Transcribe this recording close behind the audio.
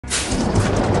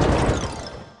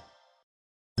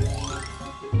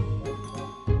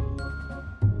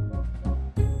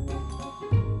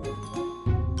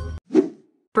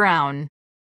brown.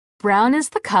 Brown is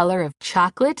the color of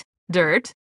chocolate,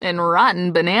 dirt, and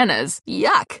rotten bananas.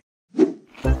 Yuck!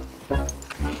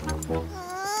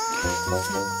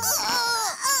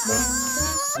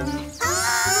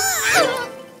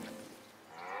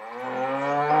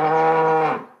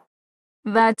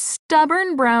 That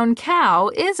stubborn brown cow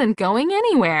isn't going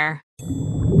anywhere.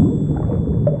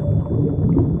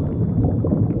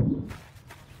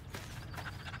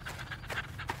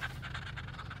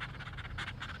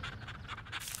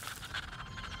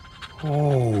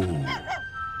 Oh.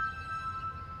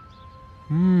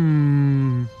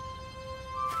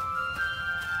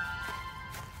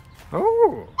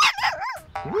 Oh.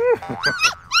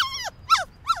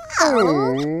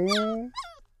 Oh.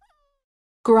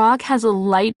 Grog has a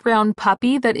light brown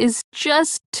puppy that is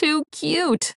just too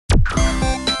cute.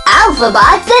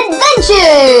 Alphabot's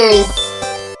Adventures!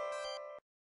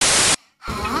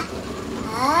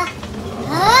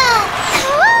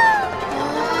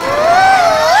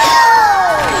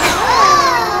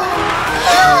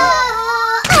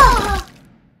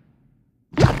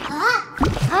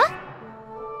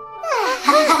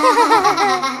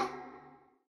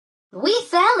 We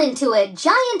fell into a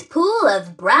giant pool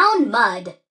of brown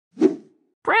mud.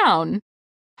 Brown.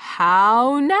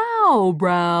 How now,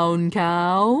 brown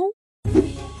cow?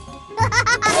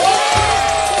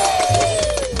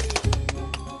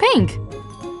 Pink.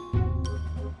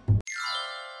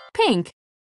 Pink.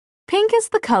 Pink is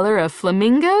the color of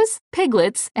flamingos,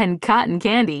 piglets, and cotton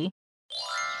candy.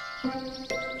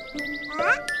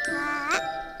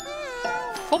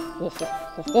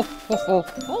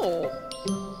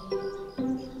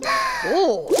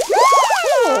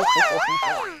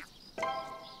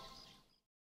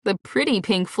 The pretty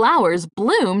pink flowers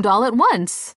bloomed all at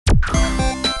once.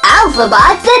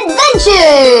 Alphabot's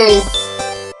Adventures!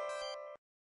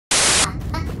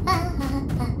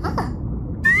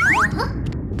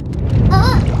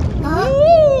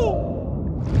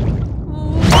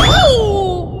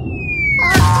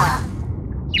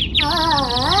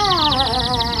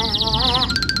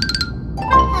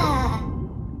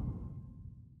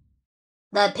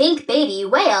 The pink baby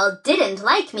whale didn't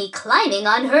like me climbing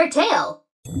on her tail.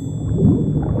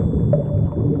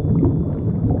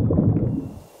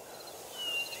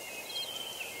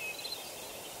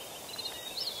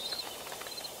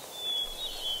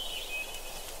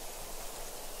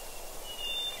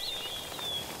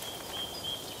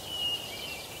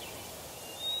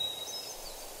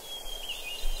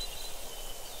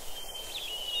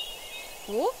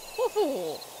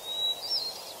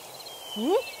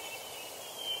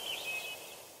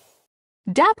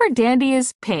 Dapper Dandy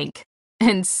is pink,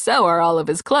 and so are all of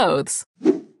his clothes.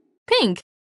 Pink.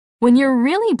 When you're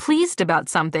really pleased about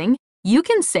something, you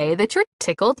can say that you're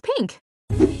tickled pink.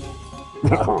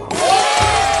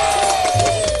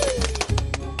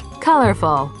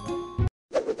 Colorful.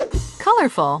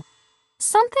 Colorful.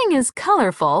 Something is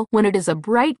colorful when it is a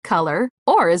bright color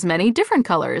or as many different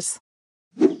colors.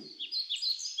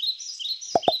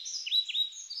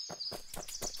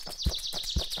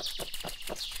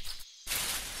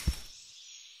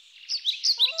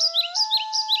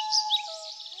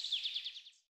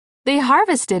 They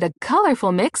harvested a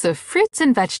colorful mix of fruits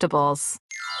and vegetables.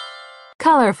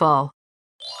 Colorful.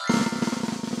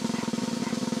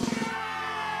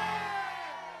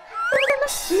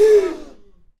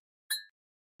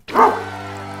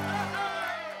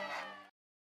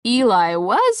 Eli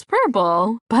was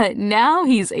purple, but now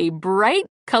he's a bright,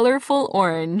 colorful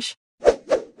orange.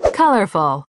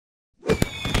 Colorful.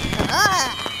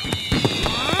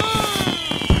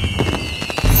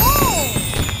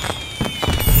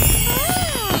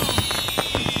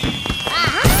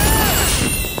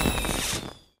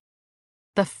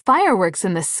 The fireworks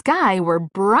in the sky were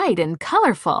bright and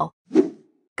colorful.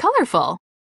 Colorful.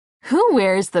 Who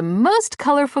wears the most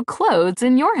colorful clothes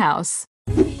in your house?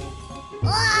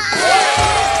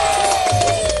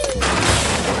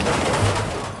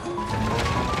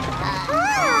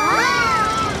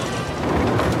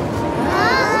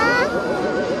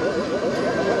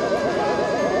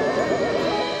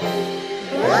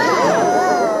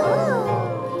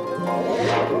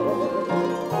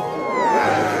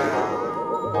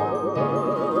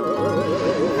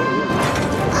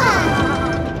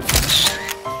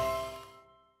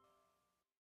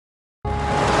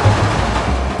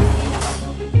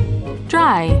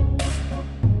 Dry.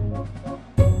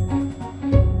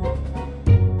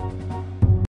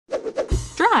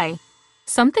 Dry.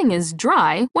 Something is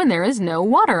dry when there is no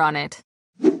water on it.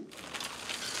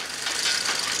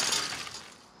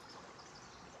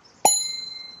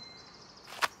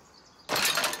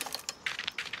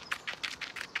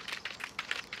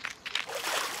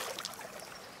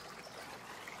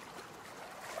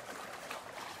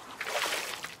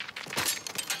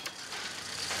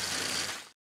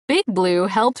 Blue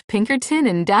helped Pinkerton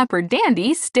and Dapper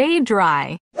Dandy stay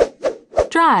dry.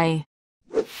 Dry.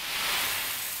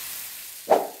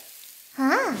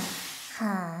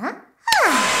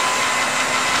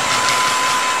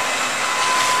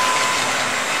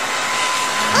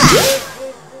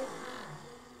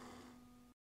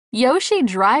 Yoshi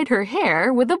dried her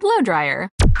hair with a blowdryer.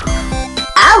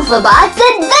 Alphabot's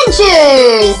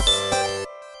Adventures!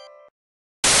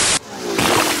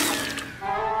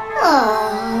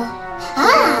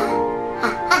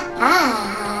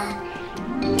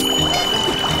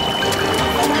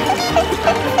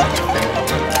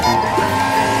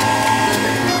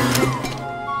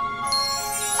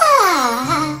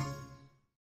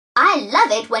 I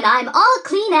love it when I'm all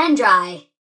clean and dry.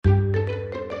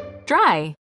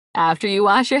 Dry. After you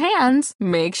wash your hands,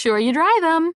 make sure you dry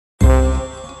them.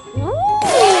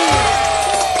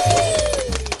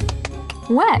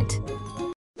 Wet.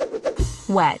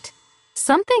 Wet.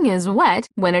 Something is wet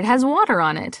when it has water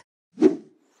on it.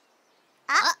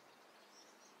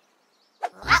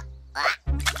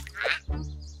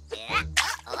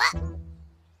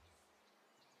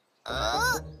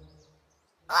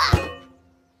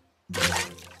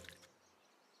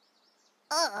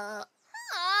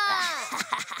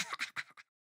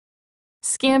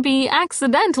 Scampy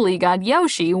accidentally got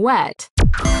Yoshi wet.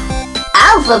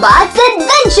 Alphabot's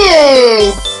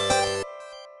Adventures!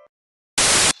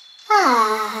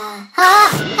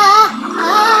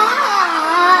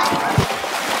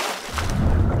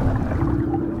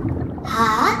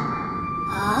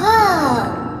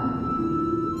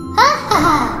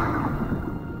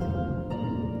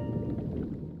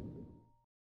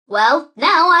 Well,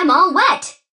 now I'm all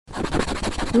wet.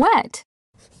 Wet.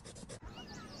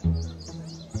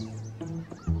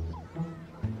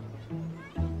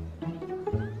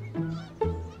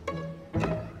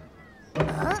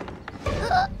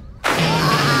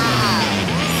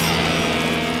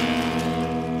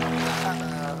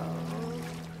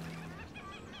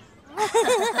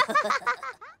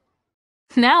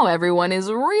 Now everyone is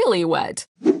really wet.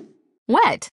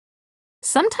 Wet.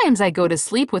 Sometimes I go to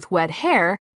sleep with wet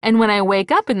hair, and when I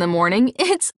wake up in the morning,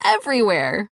 it's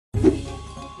everywhere.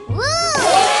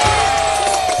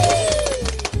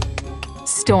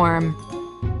 Storm.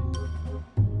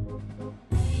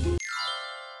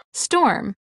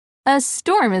 Storm. A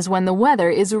storm is when the weather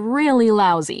is really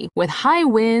lousy, with high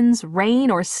winds,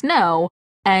 rain or snow,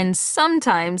 and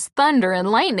sometimes thunder and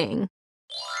lightning.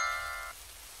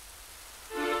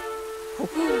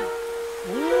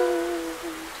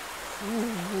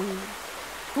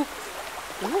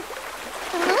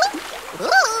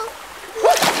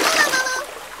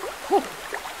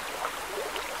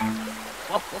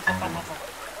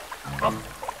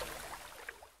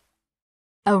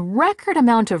 A record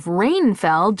amount of rain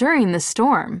fell during the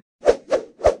storm.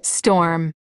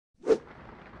 Storm.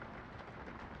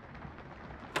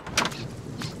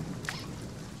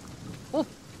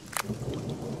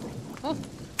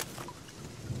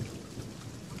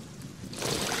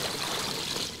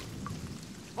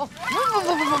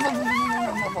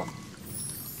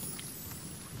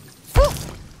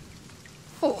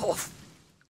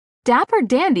 Dapper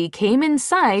Dandy came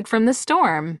inside from the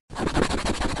storm.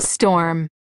 Storm.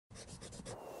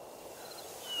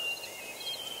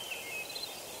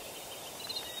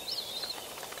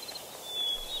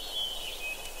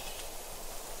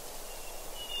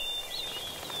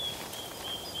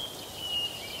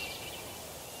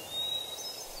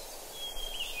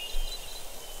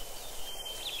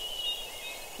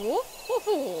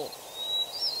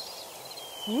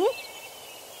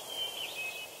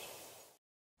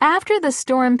 After the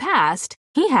storm passed,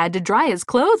 he had to dry his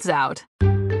clothes out.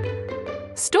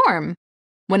 Storm.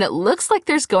 When it looks like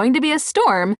there's going to be a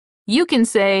storm, you can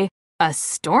say, "A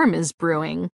storm is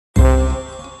brewing."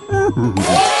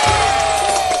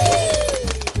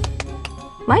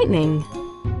 Lightning.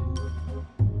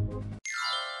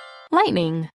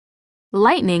 Lightning.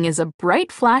 Lightning is a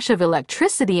bright flash of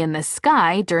electricity in the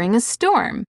sky during a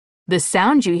storm. The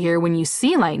sound you hear when you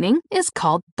see lightning is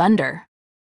called thunder.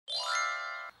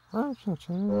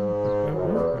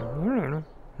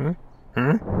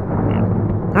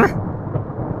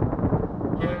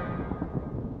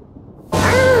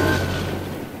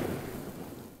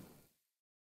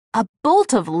 A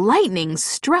bolt of lightning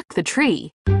struck the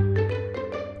tree.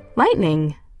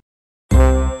 Lightning.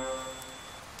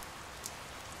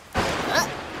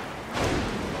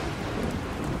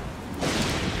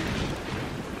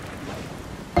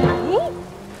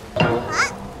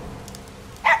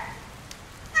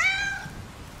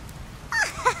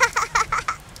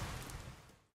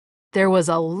 There was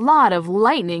a lot of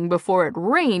lightning before it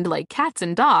rained like cats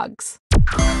and dogs.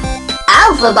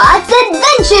 Alphabot's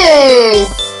Adventures!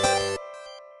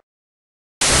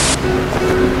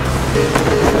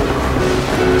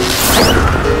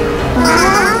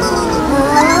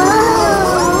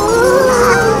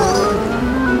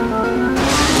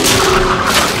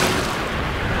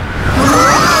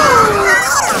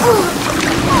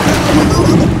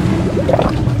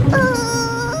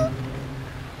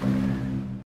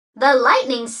 The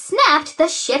lightning snapped the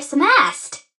ship's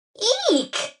mast.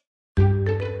 Eek!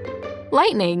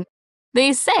 Lightning.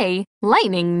 They say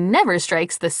lightning never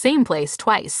strikes the same place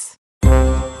twice.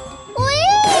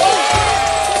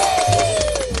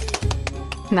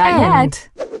 Not yet.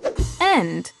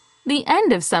 End. The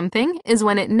end of something is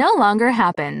when it no longer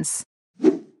happens.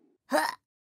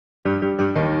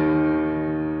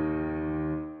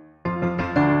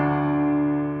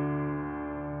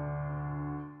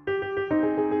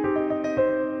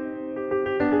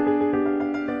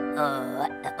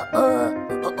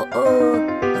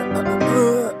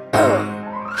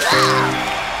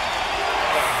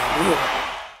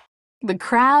 The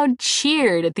crowd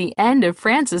cheered at the end of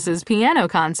Francis's piano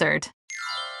concert.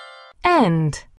 End.